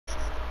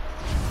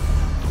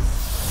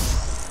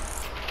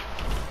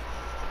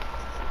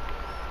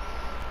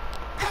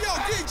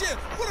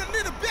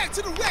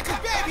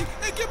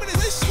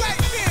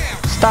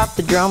Stop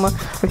the drama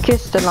or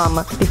kiss the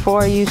llama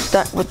before you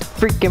start with the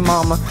freaking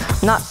mama.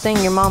 I'm not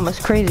saying your mama's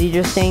crazy,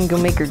 just saying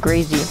you'll make her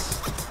crazy.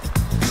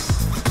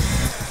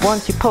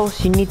 Once you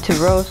post, you need to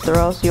roast, or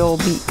else you'll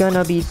be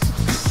gonna be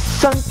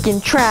sunk in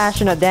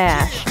trash in a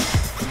dash.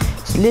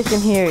 So listen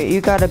here,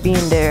 you gotta be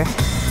in there,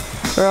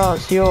 or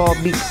else you'll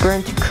all be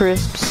burnt to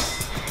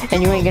crisps,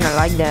 and you ain't gonna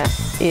like that,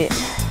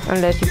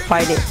 unless you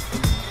fight it.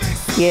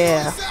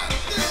 Yeah.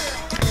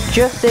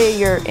 Just say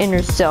your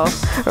inner self,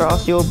 or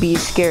else you'll be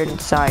scared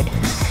inside.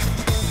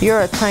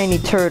 You're a tiny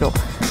turtle.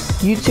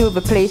 YouTube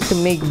a place to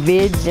make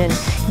vids and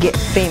get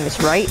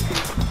famous, right?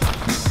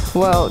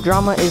 Well,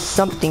 drama is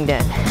something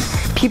then.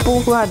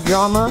 People who have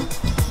drama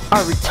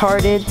are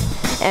retarded,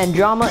 and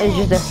drama is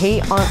just a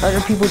hate on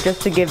other people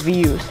just to get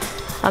views.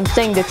 I'm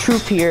saying the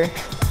truth here.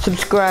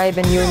 Subscribe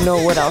and you'll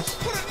know what else.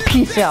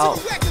 Peace out.